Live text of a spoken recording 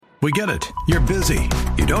We get it. You're busy.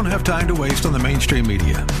 You don't have time to waste on the mainstream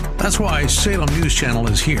media. That's why Salem News Channel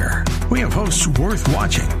is here. We have hosts worth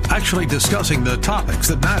watching, actually discussing the topics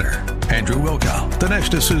that matter. Andrew Wilkow,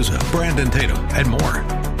 Dinesh D'Souza, Brandon Tatum, and more.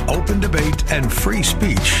 Open debate and free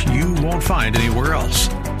speech you won't find anywhere else.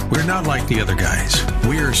 We're not like the other guys.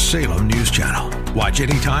 We're Salem News Channel. Watch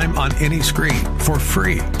anytime on any screen for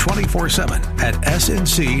free 24/7 at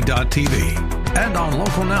snc.tv and on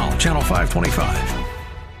Local Now, Channel 525.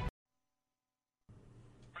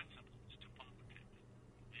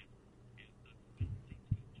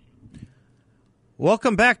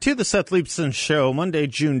 Welcome back to the Seth Leibson Show, Monday,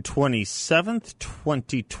 June 27th,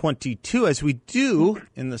 2022, as we do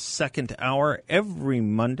in the second hour every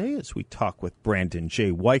Monday as we talk with Brandon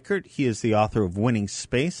J. Weichert. He is the author of Winning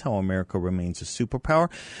Space, How America Remains a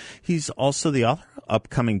Superpower. He's also the author of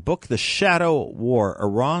upcoming book, The Shadow War,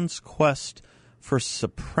 Iran's Quest for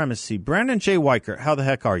Supremacy. Brandon J. Weichert, how the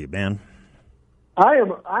heck are you, man? I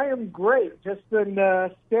am great. Just been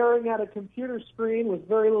staring at a computer screen with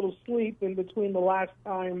very little sleep in between the last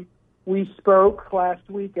time we spoke last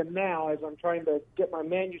week and now, as I'm trying to get my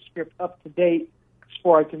manuscript up to date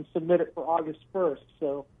before I can submit it for August 1st.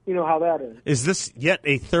 So you know how that is. Is this yet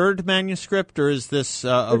a third manuscript, or is this?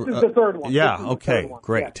 This is the third one. Yeah. Okay.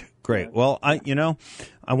 Great. Yeah. Great. Well, I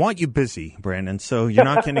want you busy, Brandon. So you're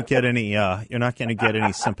not going to get any. You're not going to get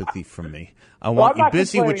any sympathy from me. I want you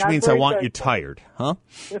busy, which means I want you tired, huh?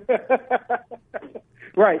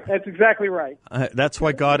 Right. That's exactly right. That's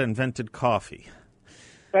why God invented coffee.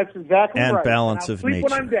 That's exactly and right. balance and of nature.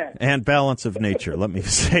 When I'm dead. And balance of nature, let me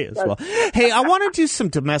say as well. Hey, I want to do some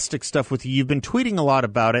domestic stuff with you. You've been tweeting a lot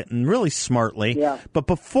about it, and really smartly. Yeah. But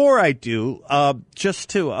before I do,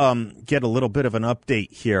 just to get a little bit of an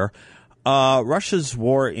update here, Russia's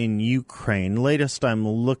war in Ukraine. Latest I'm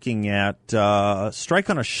looking at strike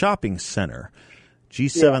on a shopping center.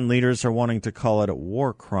 G7 leaders are wanting to call it a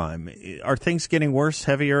war crime. Are things getting worse,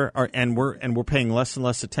 heavier, and we're paying less and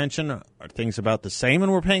less attention? Are things about the same and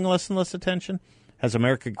we're paying less and less attention? Has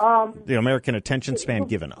the American attention span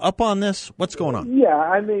given up on this? What's going on? Yeah,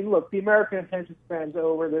 I mean, look, the American attention span's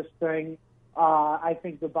over this thing. I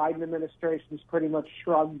think the Biden administration's pretty much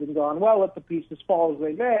shrugged and gone, well, let the pieces fall as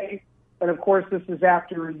they may. And, of course, this is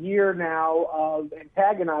after a year now of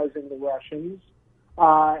antagonizing the Russians.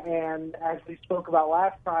 And as we spoke about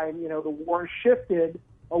last time, you know, the war shifted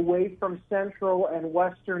away from central and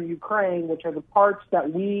western Ukraine, which are the parts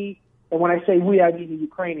that we, and when I say we, I mean the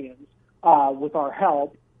Ukrainians, with our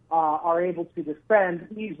help, are able to defend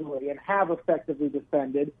easily and have effectively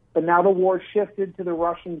defended. But now the war shifted to the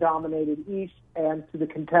Russian-dominated east and to the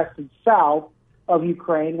contested south of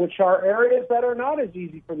Ukraine, which are areas that are not as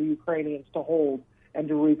easy for the Ukrainians to hold and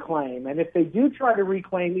to reclaim. And if they do try to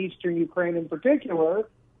reclaim eastern Ukraine in particular,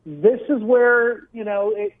 this is where, you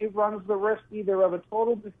know, it runs the risk either of a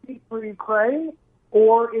total defeat for Ukraine,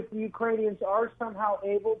 or if the Ukrainians are somehow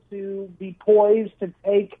able to be poised to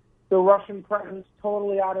take the Russian presence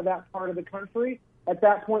totally out of that part of the country, at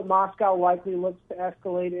that point Moscow likely looks to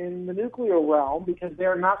escalate in the nuclear realm, because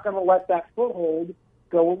they're not going to let that foothold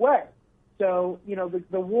go away. So, you know,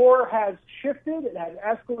 the war has shifted, it has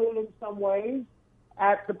escalated in some ways,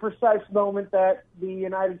 at the precise moment that the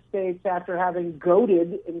United States, after having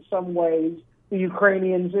goaded in some ways the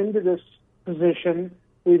Ukrainians into this position,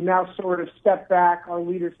 we've now sort of stepped back, our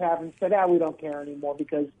leaders have, and said, we don't care anymore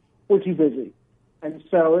because we're too busy. And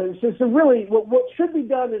so it's just what should be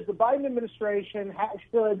done is the Biden administration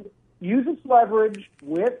should use its leverage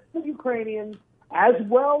with the Ukrainians as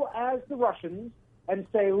well as the Russians and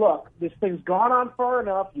say, look, this thing's gone on far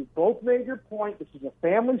enough. You've both made your point. This is a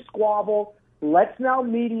family squabble. Let's now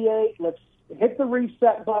mediate. Let's hit the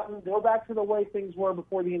reset button, go back to the way things were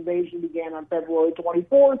before the invasion began on February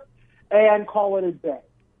 24th, and call it a day.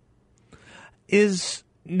 Is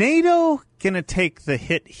NATO going to take the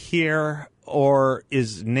hit here, or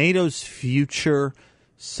is NATO's future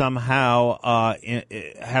somehow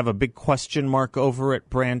have a big question mark over it,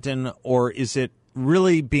 Brandon, or is it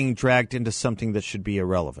really being dragged into something that should be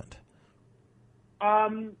irrelevant?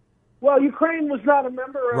 Well, Ukraine was not a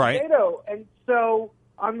member of right. NATO, and so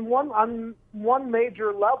on one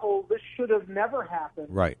major level, this should have never happened.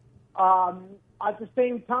 Right. At the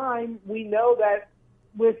same time, we know that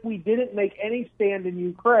if we didn't make any stand in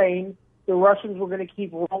Ukraine, the Russians were going to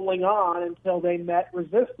keep rolling on until they met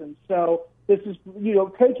resistance. So this is,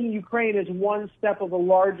 taking Ukraine as one step of a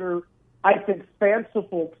larger, I think,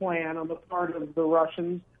 fanciful plan on the part of the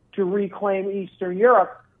Russians to reclaim Eastern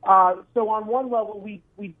Europe. So on one level,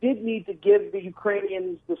 we did need to give the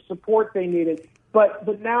Ukrainians the support they needed,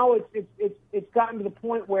 but now it's gotten to the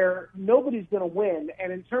point where nobody's going to win.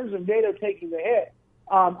 And in terms of NATO taking the hit,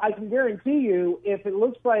 I can guarantee you, if it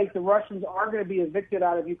looks like the Russians are going to be evicted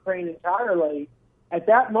out of Ukraine entirely, at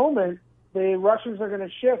that moment, the Russians are going to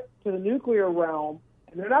shift to the nuclear realm,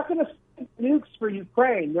 and they're not going to send nukes for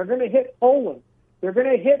Ukraine. They're going to hit Poland. They're going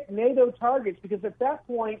to hit NATO targets, because at that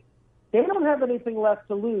point, they don't have anything left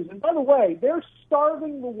to lose. And by the way, they're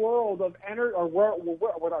starving the world of energy, or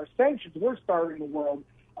with our sanctions, we're starving the world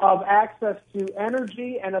of access to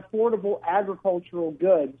energy and affordable agricultural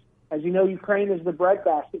goods. As you know, Ukraine is the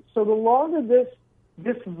breadbasket. So the longer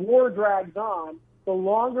this war drags on, the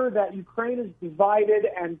longer that Ukraine is divided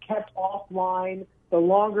and kept offline, the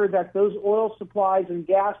longer that those oil supplies and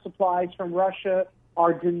gas supplies from Russia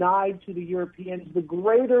are denied to the Europeans, the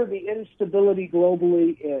greater the instability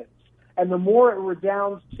globally is. And the more it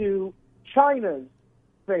redounds to China's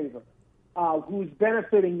favor, who's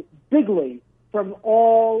benefiting bigly from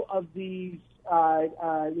all of these,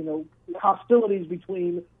 hostilities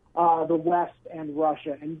between the West and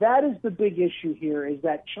Russia. And that is the big issue here, is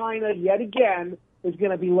that China, yet again, is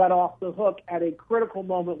going to be let off the hook at a critical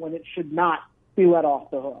moment when it should not be let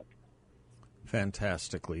off the hook.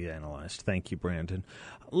 Fantastically analyzed. Thank you, Brandon.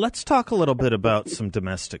 Let's talk a little bit about some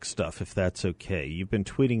domestic stuff, if that's okay. You've been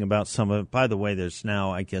tweeting about some of, by the way, there's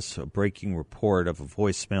now, I guess, a breaking report of a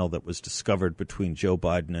voicemail that was discovered between Joe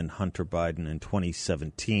Biden and Hunter Biden in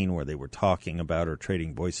 2017, where they were talking about or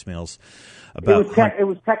trading voicemails about. It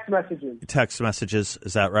was text messages. Text messages,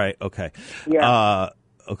 is that right? Okay. Yeah.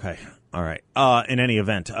 Okay. All right. In any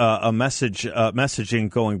event, messaging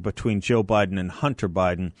going between Joe Biden and Hunter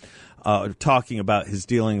Biden, talking about his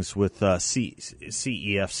dealings with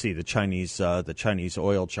CEFC, the Chinese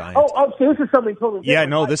oil giant. So this is something totally different. Yeah,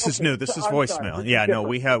 no, this is new. This is voicemail. Yeah, no,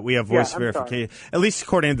 we have voice verification. At least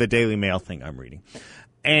according to the Daily Mail thing I'm reading.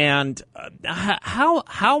 And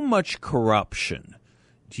how much corruption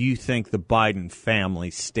do you think the Biden family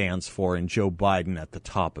stands for, and Joe Biden at the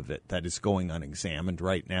top of it, that is going unexamined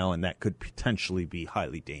right now, and that could potentially be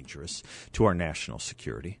highly dangerous to our national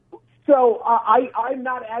security? So I'm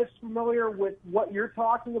not as familiar with what you're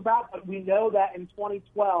talking about, but we know that in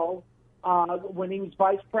 2012, when he was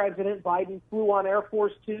vice president, Biden flew on Air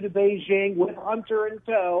Force Two to Beijing with Hunter in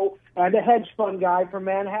tow and a hedge fund guy from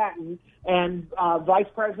Manhattan. And Vice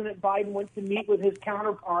President Biden went to meet with his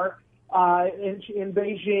counterpart in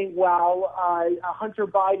Beijing, while Hunter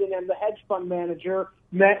Biden and the hedge fund manager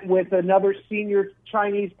met with another senior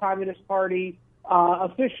Chinese Communist Party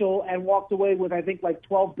official and walked away with, I think, like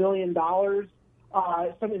 $12 billion,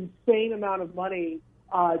 some insane amount of money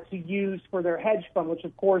to use for their hedge fund, which,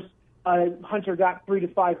 of course, Hunter got 3 to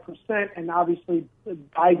 5%, and obviously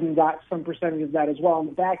Biden got some percentage of that as well on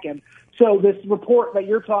the back end. So this report that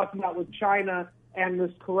you're talking about with China and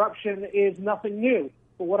this corruption is nothing new.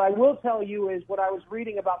 But what I will tell you is what I was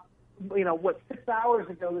reading about, 6 hours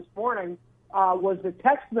ago this morning, was the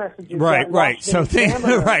text messages. Right. So,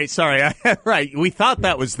 right. Sorry. Right. We thought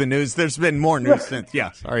that was the news. There's been more news since.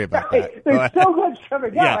 Yeah. Sorry about that. There's so much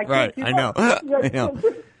coming out. Yeah. Right. I know.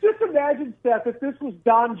 Just imagine, Steph, if this was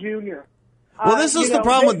Don Jr. Well, this is the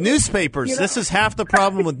problem with newspapers. This is half the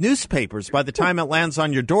problem with newspapers. By the time it lands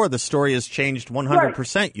on your door, the story has changed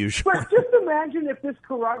 100% usually. But just imagine if this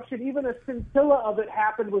corruption, even a scintilla of it,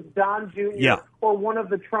 happened with Don Jr. Or one of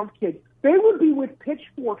the Trump kids. They would be with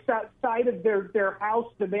pitchforks outside of their house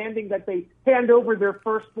demanding that they hand over their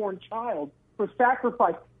firstborn child for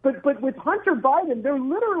sacrifice. But with Hunter Biden, they're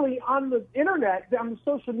literally on the internet, on the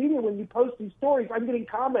social media, when you post these stories, I'm getting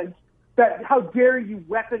comments that how dare you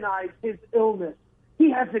weaponize his illness.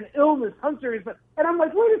 He has an illness. Hunter is, and I'm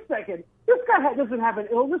like, wait a second. This guy doesn't have an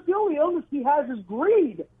illness. The only illness he has is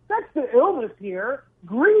greed. That's the illness here.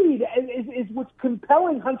 Greed is what's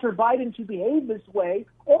compelling Hunter Biden to behave this way.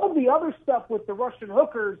 All the other stuff with the Russian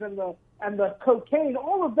hookers and the cocaine,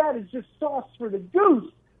 all of that is just sauce for the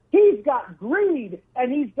goose. He's got greed,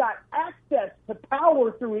 and he's got access to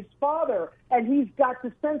power through his father, and he's got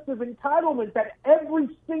the sense of entitlement that every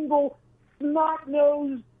single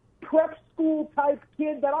snot-nosed prep school type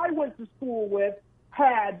kid that I went to school with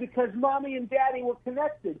had, because mommy and daddy were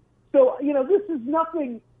connected. So, this is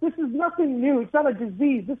nothing new. It's not a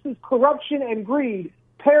disease. This is corruption and greed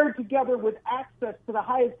paired together with access to the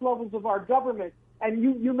highest levels of our government. And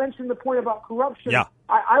you mentioned the point about corruption. Yeah.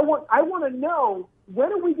 I want to know,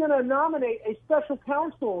 when are we going to nominate a special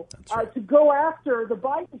counsel to go after the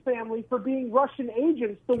Biden family for being Russian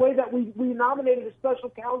agents, the way that we nominated a special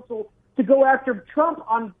counsel to go after Trump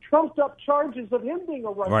on trumped-up charges of him being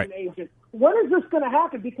a Russian agent? When is this going to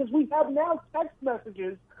happen? Because we have now text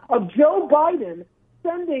messages of Joe Biden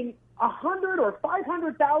sending $100,000 or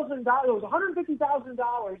 $500,000,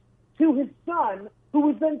 $150,000 to his son, who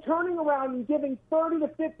was then turning around and giving $30,000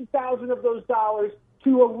 to $50,000 of those dollars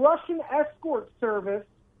to a Russian escort service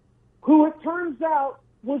who, it turns out,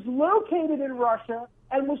 was located in Russia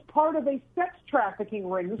and was part of a sex trafficking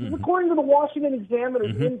ring. This is according to the Washington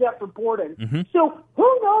Examiner's in-depth reporting. So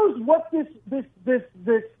who knows what this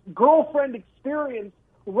girlfriend experience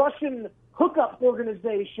Russian hookup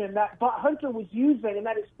organization that Hunter was using and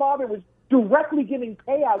that his father was directly giving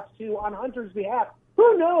payouts to on Hunter's behalf.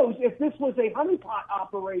 Who knows if this was a honeypot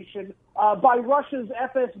operation by Russia's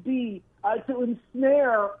FSB to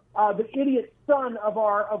ensnare the idiot son of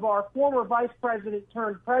our former vice president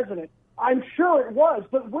turned president. I'm sure it was,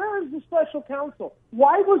 but where is the special counsel?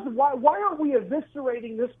 Why aren't we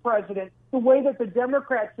eviscerating this president the way that the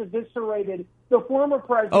Democrats eviscerated the former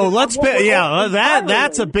president? Oh,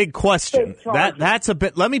 that's a big question. That's a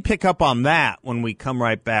bit. Let me pick up on that when we come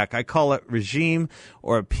right back. I call it regime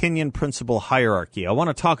or opinion principle hierarchy. I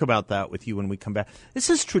want to talk about that with you when we come back.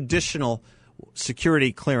 This is traditional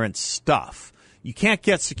security clearance stuff. You can't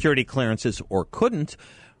get security clearances, or couldn't,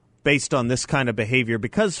 based on this kind of behavior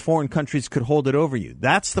because foreign countries could hold it over you.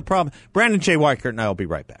 That's the problem. Brandon J. Weichert and I will be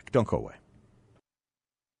right back. Don't go away.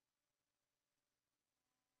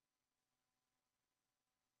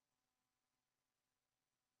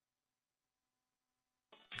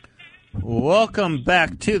 Welcome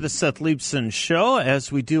back to the Seth Leibsohn Show.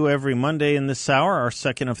 As we do every Monday in this hour, our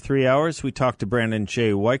second of 3 hours, we talk to Brandon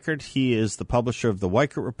J. Weichert. He is the publisher of the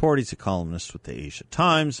Weichert Report. He's a columnist with the Asia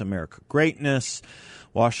Times, America Greatness,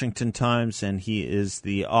 Washington Times, and he is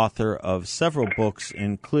the author of several books,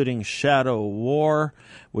 including Shadow War,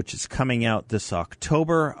 which is coming out this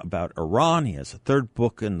October, about Iran. He has a third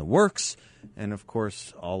book in the works. And, of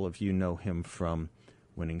course, all of you know him from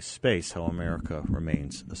Winning Space, How America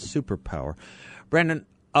Remains a Superpower. Brandon,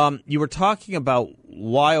 you were talking about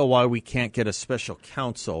why we can't get a special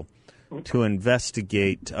counsel to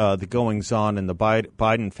investigate the goings-on in the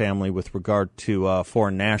Biden family with regard to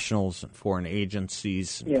foreign nationals and foreign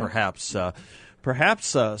agencies, and perhaps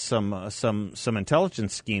some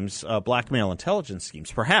intelligence schemes, blackmail intelligence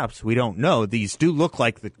schemes. Perhaps, we don't know. These do look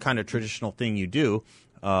like the kind of traditional thing you do.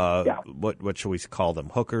 What shall we call them?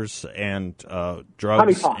 Hookers and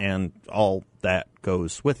drugs and all that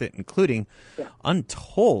goes with it, including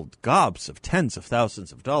untold gobs of tens of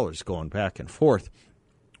thousands of dollars going back and forth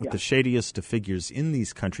with the shadiest of figures in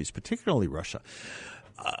these countries, particularly Russia.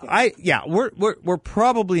 We're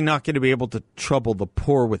probably not going to be able to trouble the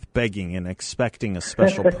poor with begging and expecting a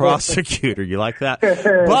special prosecutor. You like that?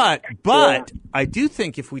 But I do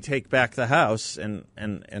think if we take back the House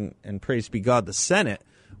and praise be God, the Senate,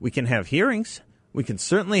 we can have hearings. We can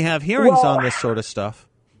certainly have hearings on this sort of stuff.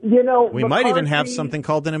 You know, we might even have something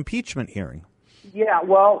called an impeachment hearing. Yeah,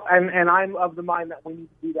 well, and I'm of the mind that we need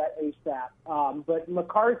to do that ASAP. But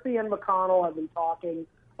McCarthy and McConnell have been talking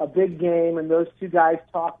a big game, and those two guys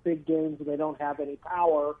talk big games, and they don't have any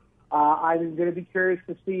power. I'm going to be curious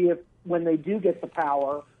to see if, when they do get the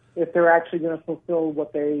power, if they're actually going to fulfill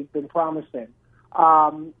what they've been promising.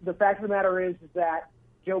 The fact of the matter is that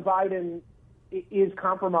Joe Biden is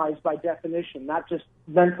compromised by definition, not just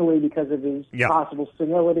mentally because of his possible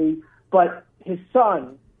senility, but his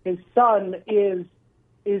son. His son is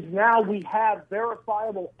now, we have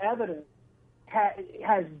verifiable evidence,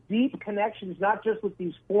 has deep connections, not just with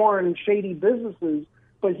these foreign shady businesses,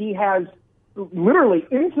 but he has literally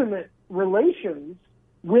intimate relations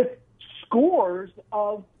with scores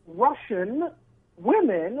of Russian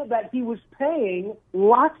women that he was paying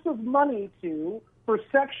lots of money to for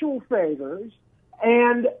sexual favors.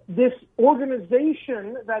 And this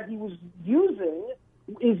organization that he was using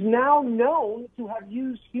is now known to have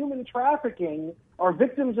used human trafficking or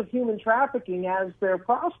victims of human trafficking as their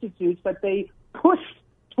prostitutes that they pushed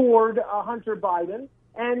toward Hunter Biden.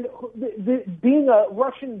 And being a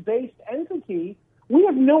Russian-based entity, we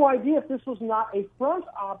have no idea if this was not a front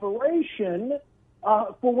operation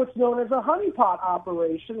for what's known as a honeypot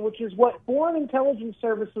operation, which is what foreign intelligence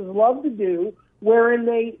services love to do, wherein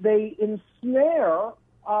they ensnare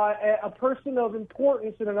a person of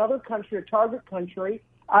importance in another country, a target country,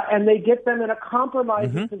 and they get them in a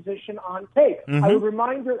compromising position on tape. I would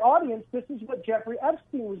remind your audience, this is what Jeffrey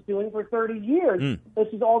Epstein was doing for 30 years. This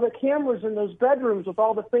is all the cameras in those bedrooms with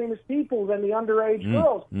all the famous people and the underage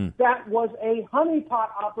girls. That was a honeypot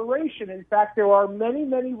operation. In fact, there are many,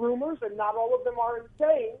 many rumors, and not all of them are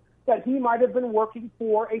insane, that he might have been working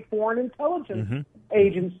for a foreign intelligence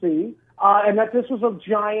agency, and that this was a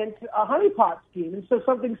giant honeypot scheme. And so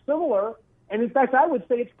something similar, and in fact, I would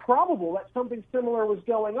say it's probable that something similar was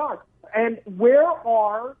going on. And where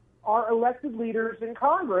are our elected leaders in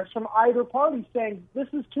Congress from either party saying, this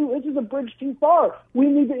is a bridge too far. We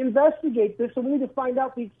need to investigate this, and we need to find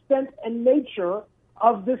out the extent and nature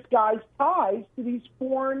of this guy's ties to these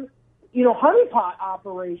foreign, honeypot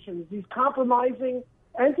operations, these compromising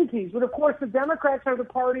entities. But of course, the Democrats are the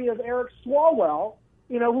party of Eric Swalwell,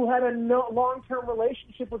 who had a long-term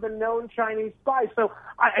relationship with a known Chinese spy.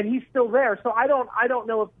 And he's still there. So I don't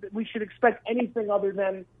know if we should expect anything other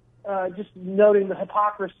than just noting the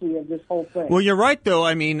hypocrisy of this whole thing. Well, you're right, though.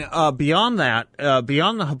 I mean, beyond that,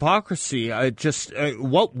 beyond the hypocrisy,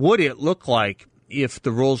 what would it look like if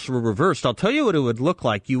the roles were reversed? I'll tell you what it would look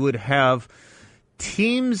like. You would have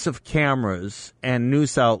teams of cameras and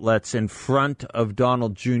news outlets in front of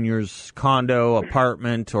Donald Jr.'s condo,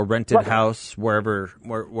 apartment, or rented house,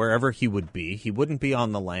 wherever he would be. He wouldn't be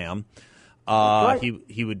on the lam.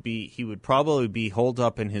 He would probably be holed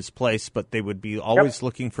up in his place, but they would be always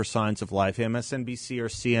looking for signs of life. MSNBC or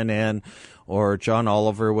CNN or John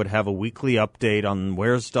Oliver would have a weekly update on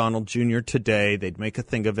where's Donald Jr. today. They'd make a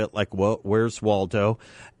thing of it, like, where's Waldo?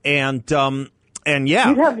 And yeah,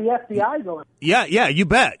 you'd have the FBI going. Yeah, you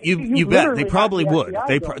bet. You bet. They probably would.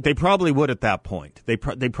 They probably would at that point. They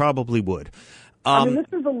probably would. This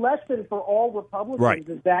is a lesson for all Republicans,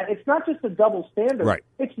 is that it's not just a double standard. Right.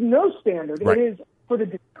 It's no standard. Right. It is for the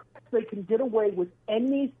Democrats, they can get away with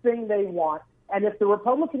anything they want. And if the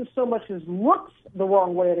Republicans so much as looks the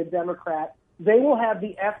wrong way at a Democrat, they will have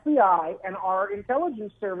the FBI and our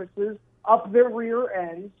intelligence services up their rear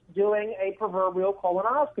ends doing a proverbial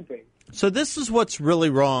colonoscopy. So this is what's really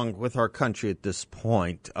wrong with our country at this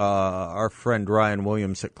point. Our friend Ryan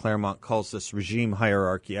Williams at Claremont calls this regime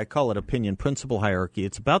hierarchy. I call it opinion principle hierarchy.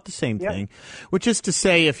 It's about the same thing, which is to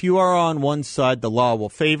say if you are on one side, the law will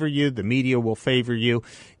favor you, the media will favor you.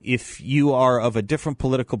 If you are of a different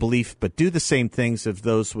political belief but do the same things as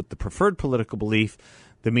those with the preferred political belief,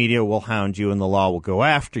 the media will hound you and the law will go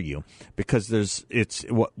after you, because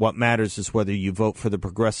what matters is whether you vote for the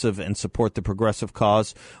progressive and support the progressive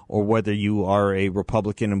cause, or whether you are a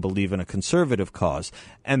Republican and believe in a conservative cause.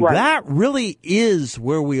 And that really is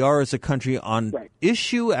where we are as a country on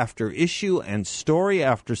issue after issue and story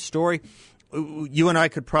after story. You and I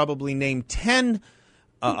could probably name 10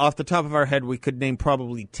 off the top of our head, we could name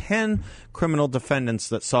probably 10 criminal defendants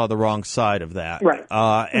that saw the wrong side of that. Right.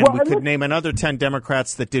 We could name another 10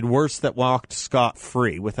 Democrats that did worse, that walked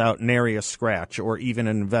scot-free without nary a scratch or even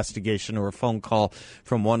an investigation or a phone call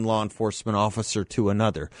from one law enforcement officer to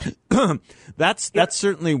another. That's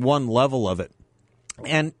certainly one level of it.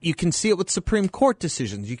 And you can see it with Supreme Court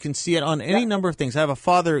decisions. You can see it on any number of things. I have a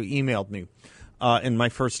father who emailed me in my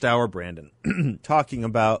first hour, Brandon, talking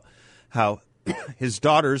about how his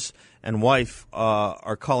daughters and wife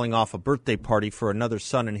are calling off a birthday party for another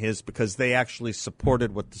son and his because they actually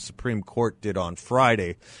supported what the Supreme Court did on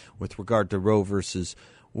Friday with regard to Roe versus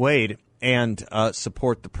Wade, and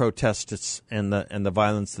support the protests and the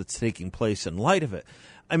violence that's taking place in light of it.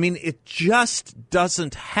 I mean, it just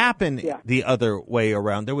doesn't happen the other way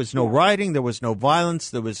around. There was no rioting. There was no violence.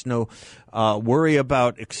 There was no worry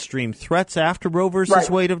about extreme threats after Roe versus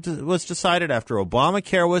Wade was decided, after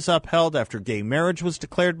Obamacare was upheld, after gay marriage was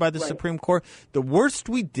declared by the Supreme Court. The worst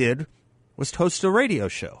we did was host a radio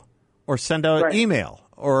show or send out an email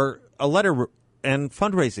or a letter and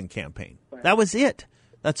fundraising campaign. That was it.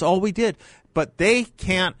 That's all we did. But they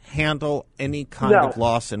can't handle any kind of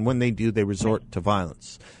loss, and when they do, they resort to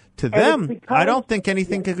violence. To them, I don't think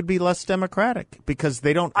anything could be less democratic, because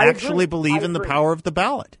they don't actually believe in the power of the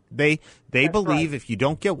ballot. They believe if you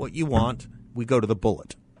don't get what you want, we go to the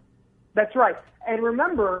bullet. That's right. And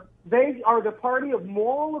remember, they are the party of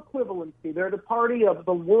moral equivalency. They're the party of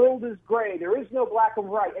the world is gray. There is no black and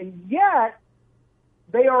white. And yet,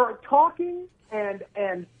 they are talking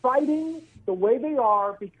and fighting the way they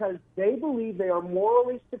are because they believe they are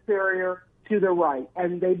morally superior to the right.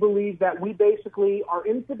 And they believe that we basically are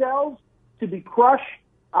infidels to be crushed.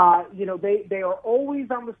 They are always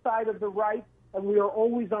on the side of the right, and we are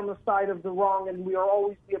always on the side of the wrong, and we are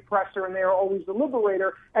always the oppressor, and they are always the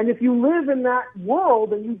liberator. And if you live in that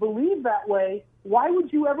world and you believe that way, why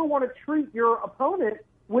would you ever want to treat your opponent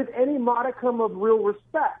with any modicum of real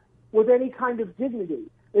respect, with any kind of dignity?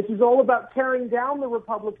 This is all about tearing down the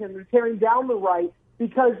Republicans and tearing down the right,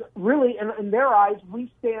 because really, in their eyes, we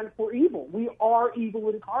stand for evil. We are evil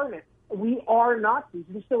incarnate. We are Nazis.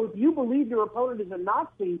 And so if you believe your opponent is a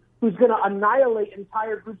Nazi who's going to annihilate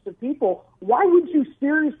entire groups of people, why would you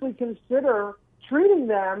seriously consider treating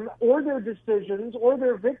them or their decisions or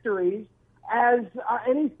their victories as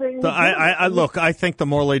anything? I think the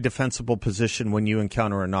morally defensible position when you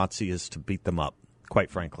encounter a Nazi is to beat them up, quite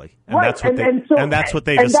frankly. And that's what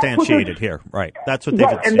they've instantiated here. Right. That's what they've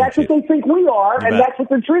instantiated. And that's what they think we are, and that's what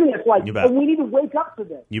they're treating us like. And we need to wake up to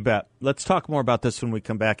this. You bet. Let's talk more about this when we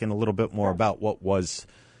come back, and a little bit more about what was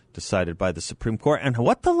decided by the Supreme Court and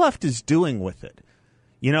what the left is doing with it.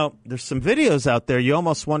 You know, there's some videos out there. You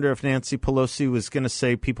almost wonder if Nancy Pelosi was going to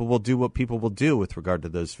say people will do what people will do with regard to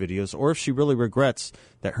those videos, or if she really regrets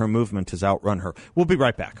that her movement has outrun her. We'll be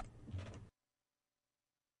right back.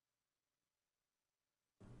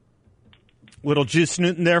 Little Juice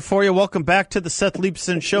Newton there for you. Welcome back to the Seth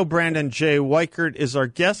Leibsohn Show. Brandon J. Weichert is our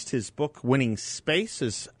guest. His book, Winning Space,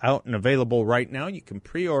 is out and available right now. You can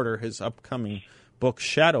pre-order his upcoming book,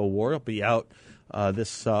 Shadow War. It'll be out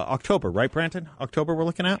this October, right, Brandon? October we're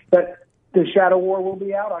looking at? The Shadow War will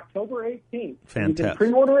be out October 18th. Fantastic. You can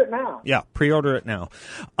pre-order it now. Yeah, pre-order it now.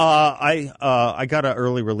 I got an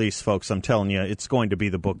early release, folks. I'm telling you, it's going to be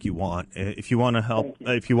the book you want. If you want to help,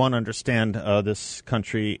 if you want to understand this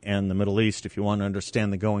country and the Middle East, if you want to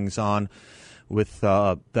understand the goings-on with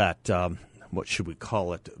that, what should we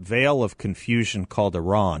call it, veil of confusion called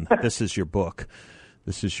Iran, this is your book.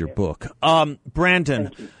 This is your book. Brandon,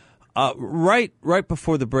 right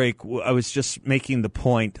before the break, I was just making the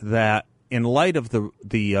point that in light of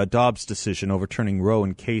the Dobbs decision overturning Roe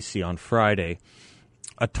and Casey on Friday,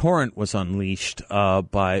 a torrent was unleashed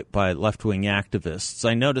by left-wing activists.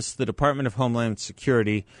 I noticed the Department of Homeland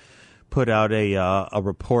Security put out a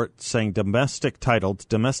report titled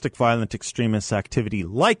Domestic Violent Extremist Activity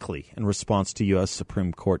Likely in Response to U.S.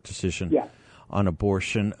 Supreme Court Decision on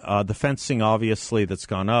Abortion. The fencing, obviously, that's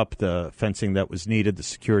gone up, the fencing that was needed, the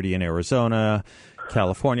security in Arizona,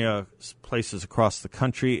 California, places across the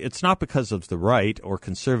country. It's not because of the right or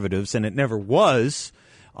conservatives, and it never was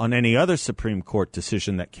on any other Supreme Court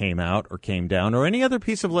decision that came out or came down, or any other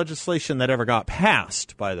piece of legislation that ever got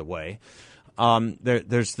passed, by the way.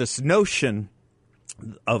 There's this notion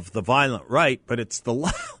of the violent right, but it's the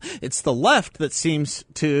left that seems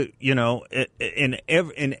to,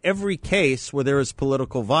 in every case where there is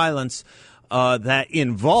political violence that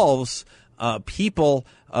involves people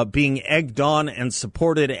being egged on and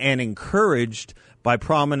supported and encouraged by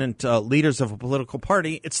prominent leaders of a political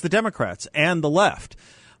party, it's the Democrats and the left.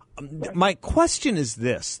 My question is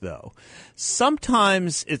this, though.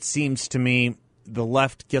 Sometimes it seems to me the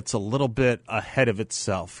left gets a little bit ahead of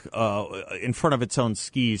itself, in front of its own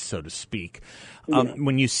skis, so to speak.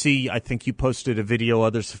 When you see, I think you posted a video,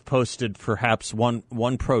 others have posted perhaps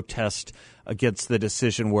one protest against the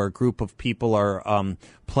decision where a group of people are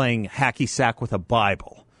playing hacky sack with a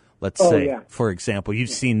Bible, let's say, for example. You've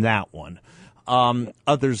seen that one.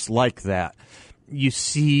 Others like that. You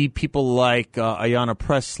see people like Ayanna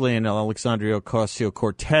Pressley and Alexandria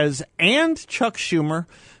Ocasio-Cortez and Chuck Schumer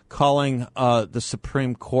calling the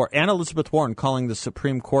Supreme Court, and Elizabeth Warren calling the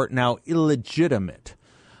Supreme Court now illegitimate.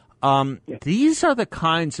 These are the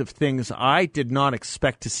kinds of things I did not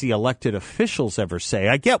expect to see elected officials ever say.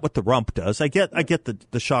 I get what the rump does. I get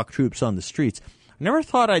the shock troops on the streets. I never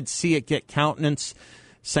thought I'd see it get countenance,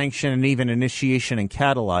 sanction, and even initiation and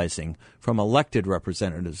catalyzing from elected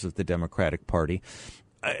representatives of the Democratic Party.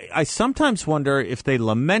 I sometimes wonder if they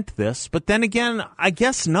lament this, but then again, I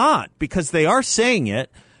guess not, because they are saying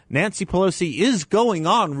it. Nancy Pelosi is going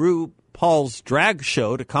on RuPaul's drag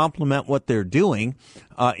show to compliment what they're doing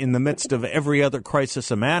in the midst of every other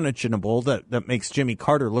crisis imaginable that makes Jimmy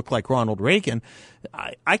Carter look like Ronald Reagan.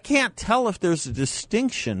 I can't tell if there's a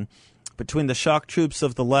distinction between the shock troops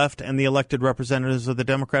of the left and the elected representatives of the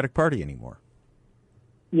Democratic Party anymore.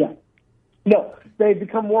 Yeah. No, they've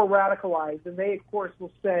become more radicalized, and they, of course,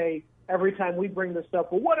 will say every time we bring this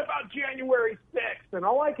up, well, what about January 6th? And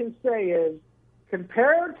all I can say is,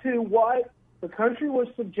 compared to what the country was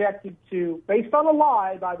subjected to, based on a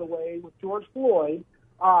lie, by the way, with George Floyd,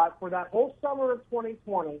 for that whole summer of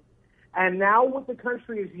 2020, and now what the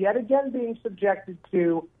country is yet again being subjected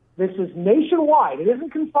to, this is nationwide. It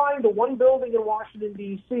isn't confined to one building in Washington,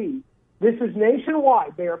 D.C. This is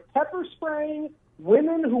nationwide. They are pepper spraying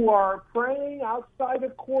women who are praying outside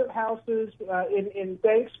of courthouses in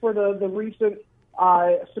thanks for the recent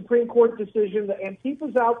Supreme Court decision. The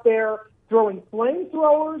Antifa's out there throwing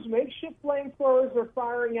flamethrowers, makeshift flamethrowers they're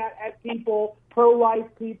firing at people, pro-life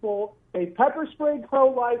people. They pepper sprayed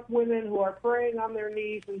pro-life women who are praying on their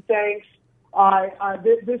knees in thanks.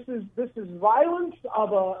 This is violence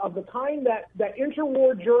of the kind that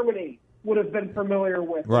interwar Germany would have been familiar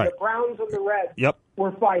with. Right. The Browns and the Reds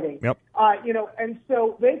were fighting. Yep. And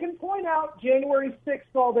so they can point out January 6th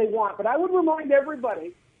all they want, but I would remind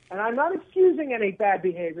everybody, and I'm not excusing any bad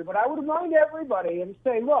behavior, but I would remind everybody and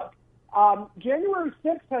say, look, January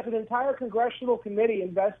 6th has an entire congressional committee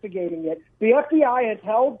investigating it. The FBI has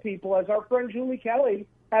held people, as our friend Julie Kelly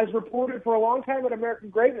has reported for a long time at American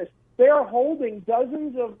Greatness. They are holding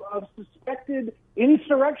dozens of suspected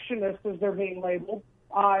insurrectionists, as they're being labeled,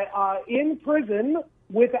 in prison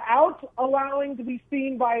without allowing to be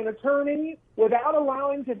seen by an attorney, without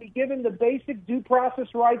allowing to be given the basic due process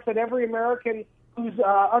rights that every American who's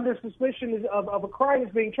under suspicion of a crime is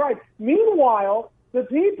being tried. Meanwhile, the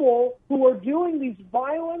people who are doing these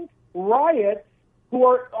violent riots, who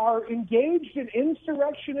are engaged in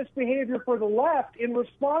insurrectionist behavior for the left in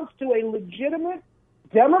response to a legitimate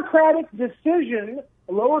democratic decision,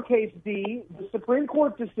 lowercase d, the Supreme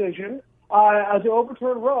Court decision to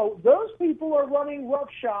overturn Roe, those people are running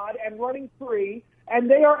roughshod and running free, and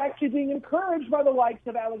they are actually being encouraged by the likes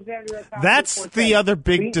of Alexandria Ocasio-Cortez. That's the other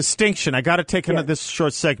big distinction. I got to take into this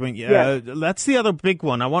short segment. That's the other big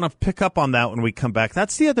one. I want to pick up on that when we come back.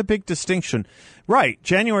 That's the other big distinction. Right,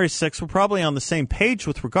 January 6th, we're probably on the same page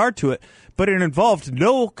with regard to it, but it involved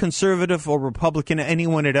no conservative or Republican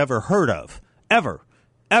anyone had ever heard of. Ever.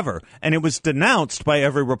 And it was denounced by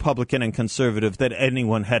every Republican and conservative that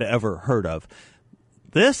anyone had ever heard of.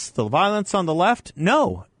 The violence on the left,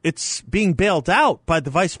 no. It's being bailed out by the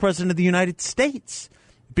Vice President of the United States.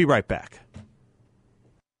 Be right back.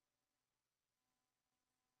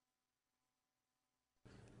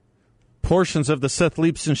 Portions of the Seth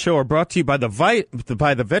Leibsohn Show are brought to you by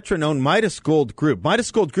the veteran-owned Midas Gold Group. Midas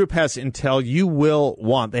Gold Group has intel you will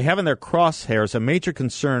want. They have in their crosshairs a major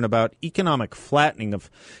concern about economic flattening of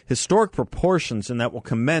historic proportions, and that will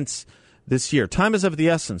commence this year. Time is of the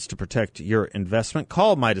essence to protect your investment.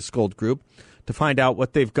 Call Midas Gold Group to find out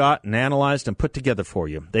what they've got and analyzed and put together for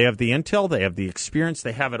you. They have the intel, they have the experience,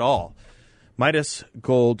 they have it all.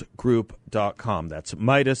 MidasGoldGroup.com. That's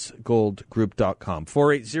MidasGoldGroup.com.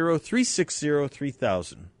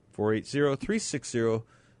 480-360-3000.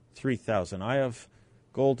 480-360-3000. I have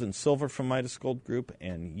gold and silver from Midas Gold Group,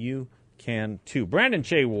 and you can too. Brandon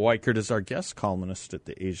J. Weichert is our guest, columnist at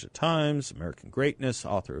the Asia Times, American Greatness,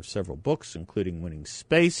 author of several books, including Winning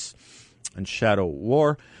Space and Shadow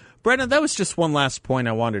War. Brandon, that was just one last point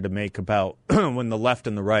I wanted to make about when the left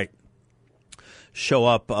and the right show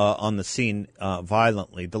up on the scene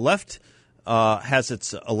violently. The left has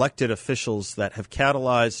its elected officials that have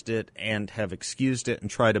catalyzed it and have excused it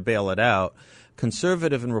and tried to bail it out.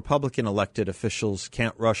 Conservative and Republican elected officials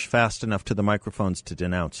can't rush fast enough to the microphones to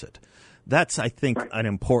denounce it. That's, I think, an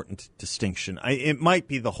important distinction. It might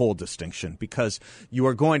be the whole distinction, because you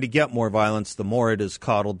are going to get more violence the more it is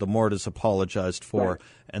coddled, the more it is apologized for,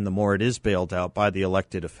 and the more it is bailed out by the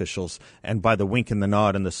elected officials and by the wink and the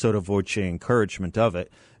nod and the sotto voce encouragement of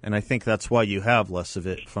it. And I think that's why you have less of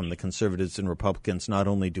it from the conservatives and Republicans. Not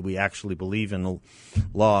only do we actually believe in the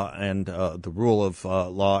law and the rule of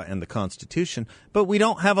law and the Constitution, but we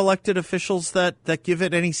don't have elected officials that give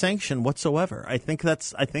it any sanction whatsoever. I think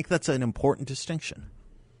that's an important distinction.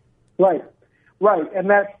 Right, and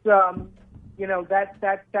that's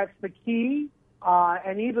that's the key.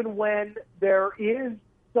 And even when there is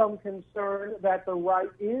some concern that the right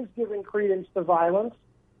is giving credence to violence,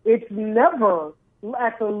 it's never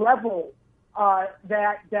at the level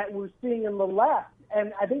that we're seeing in the left.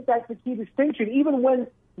 And I think that's the key distinction. Even when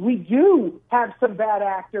we do have some bad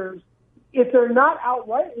actors, if they're not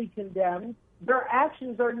outrightly condemned, their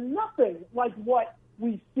actions are nothing like what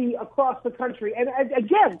we see across the country. And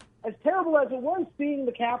again, as terrible as it was seeing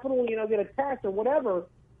the Capitol, get attacked or whatever,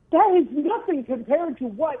 that is nothing compared to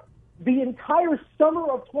what the entire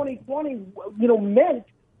summer of 2020, meant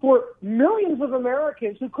for millions of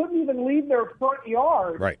Americans who couldn't even leave their front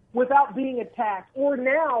yard without being attacked. Or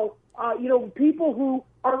now, people who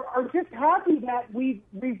are just happy that we've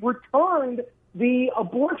returned the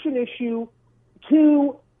abortion issue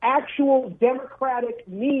to actual democratic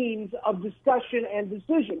means of discussion and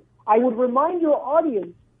decision. I would remind your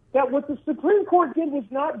audience that what the Supreme Court did was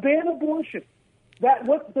not ban abortion. That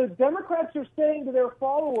what the Democrats are saying to their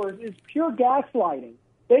followers is pure gaslighting.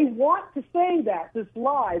 They want to say this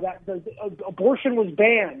lie, that the abortion was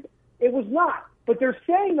banned. It was not. But they're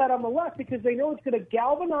saying that on the left because they know it's going to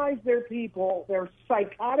galvanize their people, their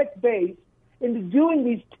psychotic base, into doing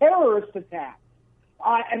these terrorist attacks.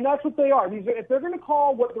 And that's what they are. If they're going to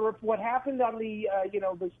call what happened on the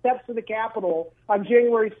steps of the Capitol on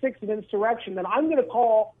January 6th an insurrection, then I'm going to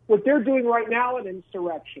call what they're doing right now an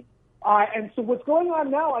insurrection. And so what's going on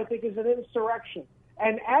now, I think, is an insurrection.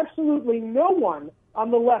 And absolutely no one on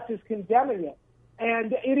the left is condemning it.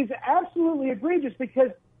 And it is absolutely egregious because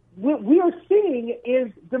what we are seeing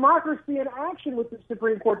is democracy in action with the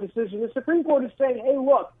Supreme Court decision. The Supreme Court is saying, hey,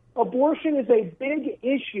 look, abortion is a big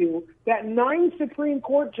issue that 9 Supreme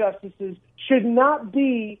Court justices should not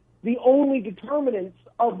be the only determinants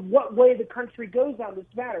of what way the country goes on this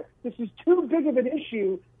matter. This is too big of an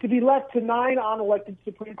issue to be left to 9 unelected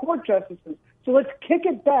Supreme Court justices. So let's kick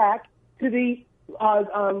it back to the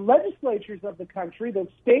legislatures of the country, the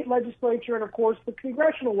state legislature and, of course, the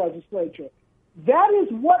congressional legislature. That is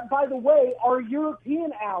what, by the way, our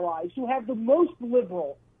European allies, who have the most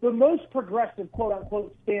liberal, the most progressive,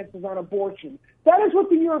 quote-unquote, stances on abortion, that is what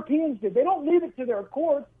the Europeans did. They don't leave it to their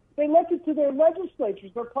courts. They left it to their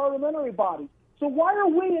legislatures, their parliamentary bodies. So why are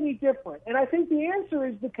we any different? And I think the answer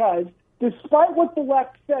is because despite what the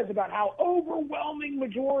left says about how overwhelming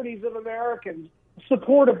majorities of Americans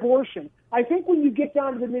support abortion, I think when you get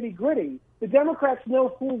down to the nitty-gritty, the Democrats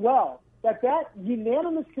know full well that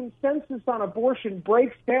unanimous consensus on abortion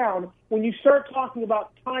breaks down when you start talking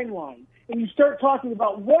about timeline and you start talking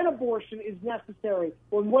about when abortion is necessary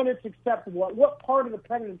or when it's acceptable, at what part of the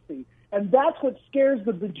pregnancy. And that's what scares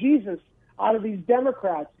the bejesus out of these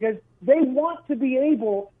Democrats, because they want to be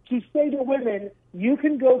able to say to women, you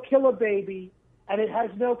can go kill a baby and it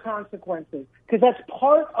has no consequences, because that's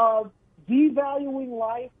part of devaluing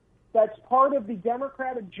life. That's part of the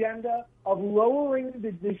Democrat agenda of lowering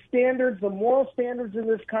the standards, the moral standards in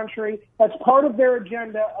this country. That's part of their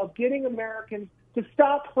agenda of getting Americans to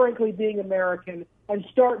stop, frankly, being American and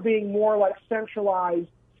start being more like centralized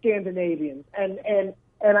Scandinavians. And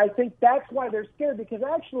I think that's why they're scared, because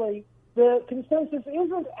actually the consensus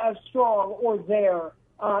isn't as strong or there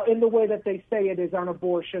in the way that they say it is on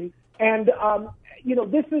abortion. And,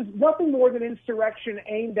 this is nothing more than insurrection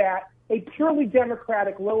aimed at a purely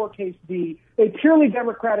Democratic, lowercase d, a purely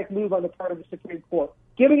Democratic move on the part of the Supreme Court,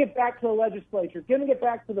 giving it back to the legislature, giving it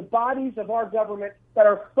back to the bodies of our government that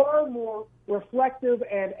are far more reflective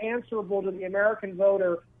and answerable to the American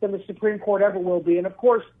voter than the Supreme Court ever will be. And, of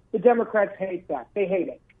course, the Democrats hate that. They hate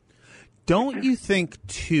it. Don't you think,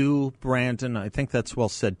 too, Brandon, I think that's well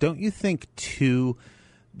said, don't you think, too,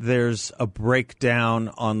 there's a breakdown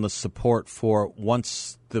on the support for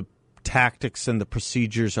once the tactics and the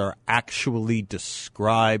procedures are actually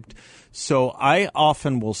described? So I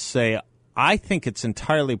often will say, I think it's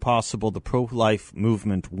entirely possible the pro-life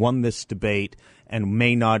movement won this debate and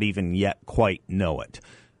may not even yet quite know it.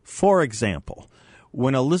 For example,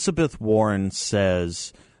 when Elizabeth Warren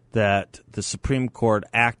says that the Supreme Court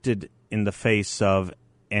acted in the face of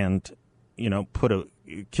and,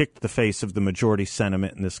 kicked the face of the majority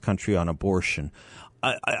sentiment in this country on abortion,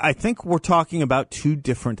 I think we're talking about two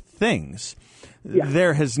different things. Yeah.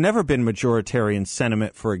 There has never been majoritarian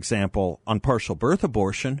sentiment, for example, on partial birth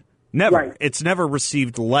abortion. Never. Right. It's never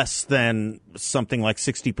received less than something like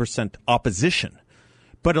 60% opposition.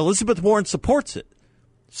 But Elizabeth Warren supports it.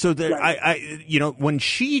 So that right. When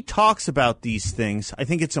she talks about these things, I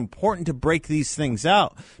think it's important to break these things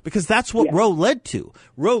out, because that's what Roe led to.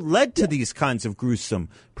 Roe led to these kinds of gruesome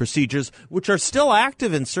procedures, which are still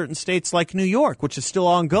active in certain states like New York, which is still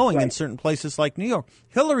ongoing in certain places like New York.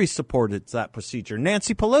 Hillary supported that procedure.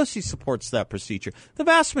 Nancy Pelosi supports that procedure. The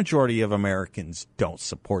vast majority of Americans don't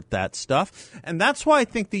support that stuff. And that's why I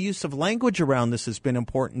think the use of language around this has been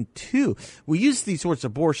important, too. We use these words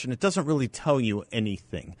abortion. It doesn't really tell you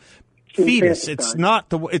anything. Fetus. It's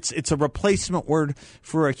not it's a replacement word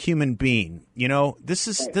for a human being. This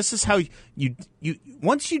is how you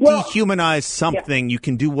once you dehumanize something, you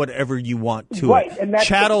can do whatever you want to it. And that's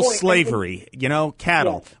chattel slavery,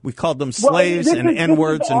 cattle. Yeah. We called them slaves and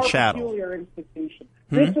N-words and chattel. Peculiar institution.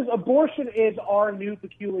 Abortion is our new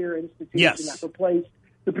peculiar institution that replaced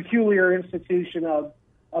the peculiar institution of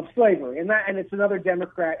slavery, and it's another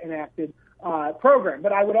Democrat enacted program.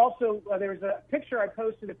 But I would also, there was a picture I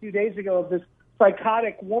posted a few days ago of this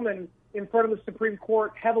psychotic woman in front of the Supreme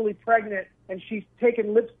Court, heavily pregnant, and she's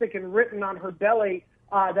taken lipstick and written on her belly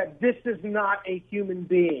that this is not a human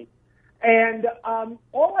being. And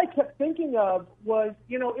all I kept thinking of was,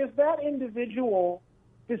 if that individual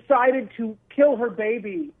decided to kill her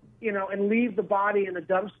baby, and leave the body in a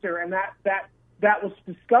dumpster, and that was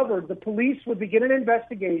discovered, the police would begin an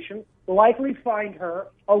investigation, likely find her,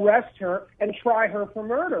 arrest her, and try her for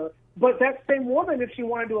murder. But that same woman, if she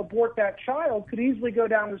wanted to abort that child, could easily go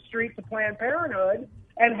down the street to Planned Parenthood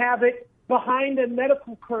and have it behind a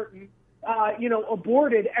medical curtain,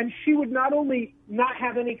 aborted. And she would not only not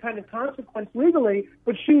have any kind of consequence legally,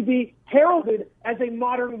 but she would be heralded as a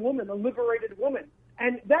modern woman, a liberated woman.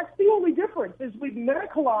 And that's the only difference, is we've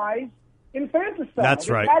medicalized infanticide. That's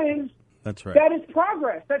right. That's right. That is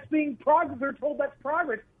progress. That's being progress. They're told that's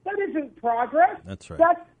progress. That isn't progress. That's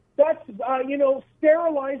right. That's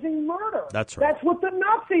sterilizing murder. That's right. That's what the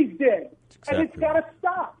Nazis did. Exactly. And it's got to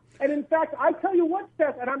stop. And in fact, I tell you what,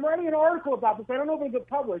 Seth, and I'm writing an article about this. I don't know if it'll get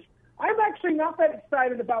published. I'm actually not that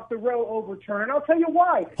excited about the Roe overturn, and I'll tell you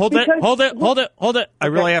why. Hold it. I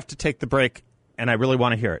really have to take the break, and I really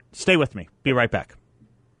want to hear it. Stay with me. Be right back.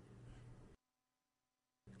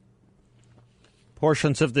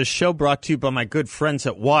 Portions of this show brought to you by my good friends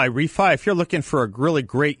at Refi. If you're looking for a really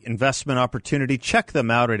great investment opportunity, check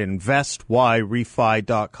them out at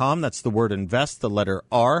investrefi.com. That's the word invest, the letter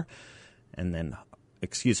R, and then,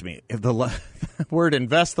 the word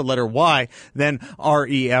invest, the letter Y, then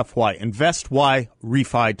REFY,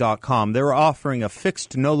 investrefi.com. They're offering a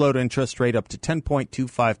fixed no-load interest rate up to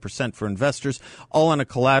 10.25% for investors, all on a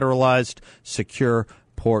collateralized, secure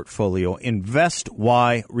portfolio.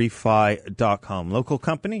 InvestYRefi.com. Local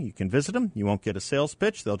company. You can visit them. You won't get a sales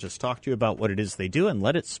pitch. They'll just talk to you about what it is they do and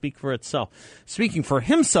let it speak for itself. Speaking for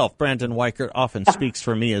himself, Brandon Weichert often speaks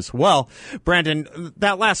for me as well. Brandon,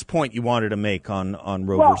 that last point you wanted to make on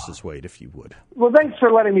Roe versus Wade, if you would. Well, thanks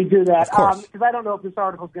for letting me do that. Of course. Because I don't know if this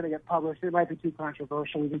article is going to get published. It might be too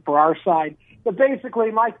controversial even for our side. But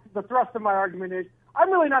basically, the thrust of my argument is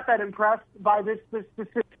I'm really not that impressed by this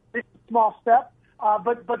small step.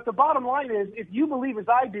 But the bottom line is, if you believe, as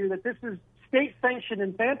I do, that this is state-sanctioned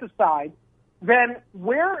infanticide, then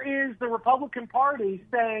where is the Republican Party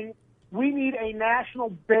saying we need a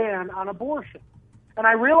national ban on abortion? And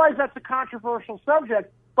I realize that's a controversial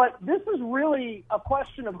subject, but this is really a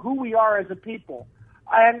question of who we are as a people.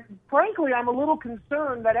 And frankly, I'm a little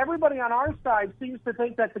concerned that everybody on our side seems to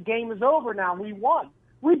think that the game is over now. We won.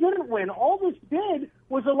 We didn't win. All this did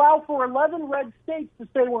was allow for 11 red states to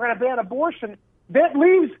say we're going to ban abortion. That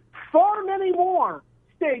leaves far many more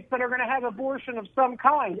states that are going to have abortion of some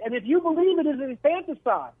kind. And if you believe it is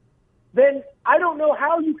infanticide, then I don't know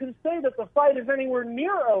how you can say that the fight is anywhere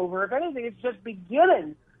near over. If anything, it's just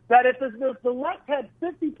beginning. That if the left had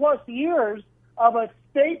 50-plus years of a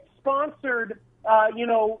state-sponsored,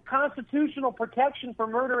 constitutional protection for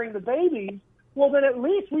murdering the babies, well, then at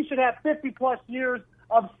least we should have 50-plus years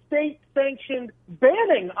of state-sanctioned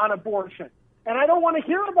banning on abortion. And I don't want to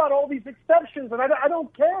hear about all these exceptions, and I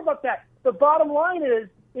don't care about that. The bottom line is,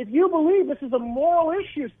 if you believe this is a moral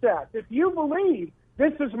issue, Seth, if you believe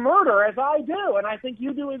this is murder, as I do, and I think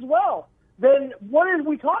you do as well, then what are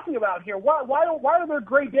we talking about here? Why are there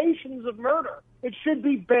gradations of murder? It should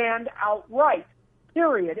be banned outright,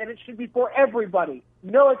 period, and it should be for everybody,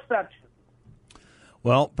 no exception.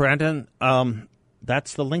 Well, Brandon,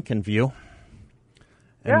 that's the Lincoln view.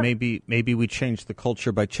 And maybe we change the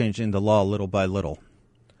culture by changing the law little by little.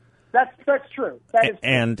 That's true. That is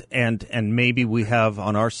true. And maybe we have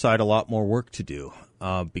on our side a lot more work to do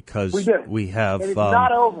because we have. It's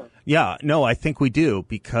not over. Yeah, no, I think we do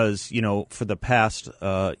because for the past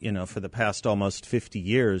almost 50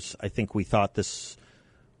 years, I think we thought this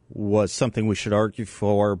was something we should argue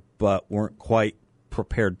for, but weren't quite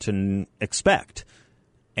prepared to expect,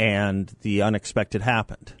 and the unexpected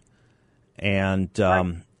happened. And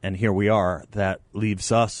here we are. That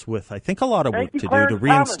leaves us with, I think, a lot of work to do to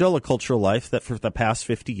reinstill a cultural life that for the past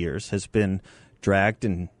 50 years has been dragged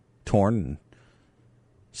and torn and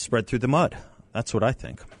spread through the mud. That's what I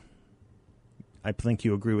think. I think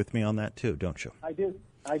you agree with me on that, too, don't you? I do.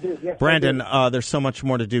 Yes, Brandon, there's so much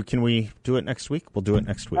more to do. Can we do it next week? We'll do it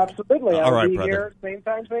next week. Absolutely. All right, be brother. Here, same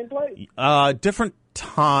time, same place. Different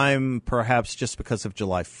time, perhaps, just because of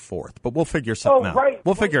July 4th. But we'll figure something out. Right.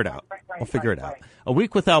 We'll figure it out. We'll figure it out. A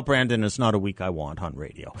week without Brandon is not a week I want on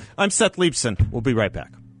radio. I'm Seth Leibson. We'll be right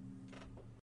back.